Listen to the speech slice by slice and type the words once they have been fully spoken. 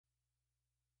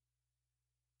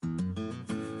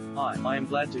Hi, I am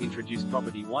glad to introduce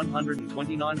property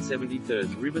 129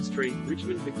 73rd River Street,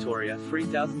 Richmond, Victoria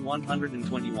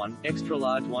 3121, extra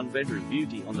large one-bedroom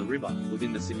beauty on the river,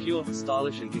 within the secure,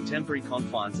 stylish and contemporary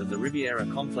confines of the Riviera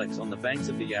complex on the banks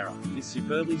of the Yarra. This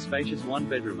superbly spacious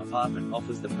one-bedroom apartment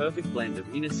offers the perfect blend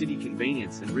of inner-city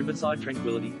convenience and riverside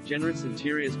tranquility. Generous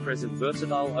interiors present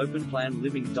versatile open-plan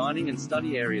living, dining and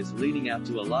study areas leading out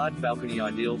to a large balcony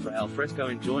ideal for alfresco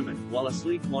enjoyment, while a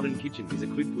sleek modern kitchen is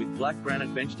equipped with black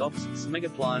granite bench tops, Smeg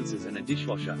appliances and a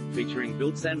dishwasher, featuring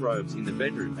built-in robes in the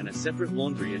bedroom and a separate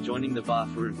laundry adjoining the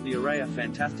bathroom. The array of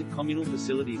fantastic communal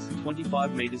facilities,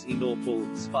 25 meters indoor pool,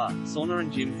 spa, sauna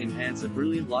and gym, enhance a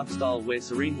brilliant lifestyle where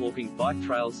serene walking, bike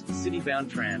trails, city-bound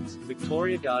trams,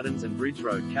 Victoria Gardens and Bridge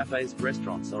Road cafes,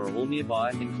 restaurants are all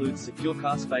nearby, includes secure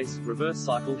car space, reverse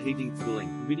cycle heating,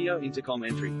 cooling, video intercom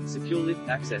entry, secure lift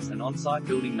access and on-site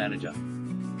building manager.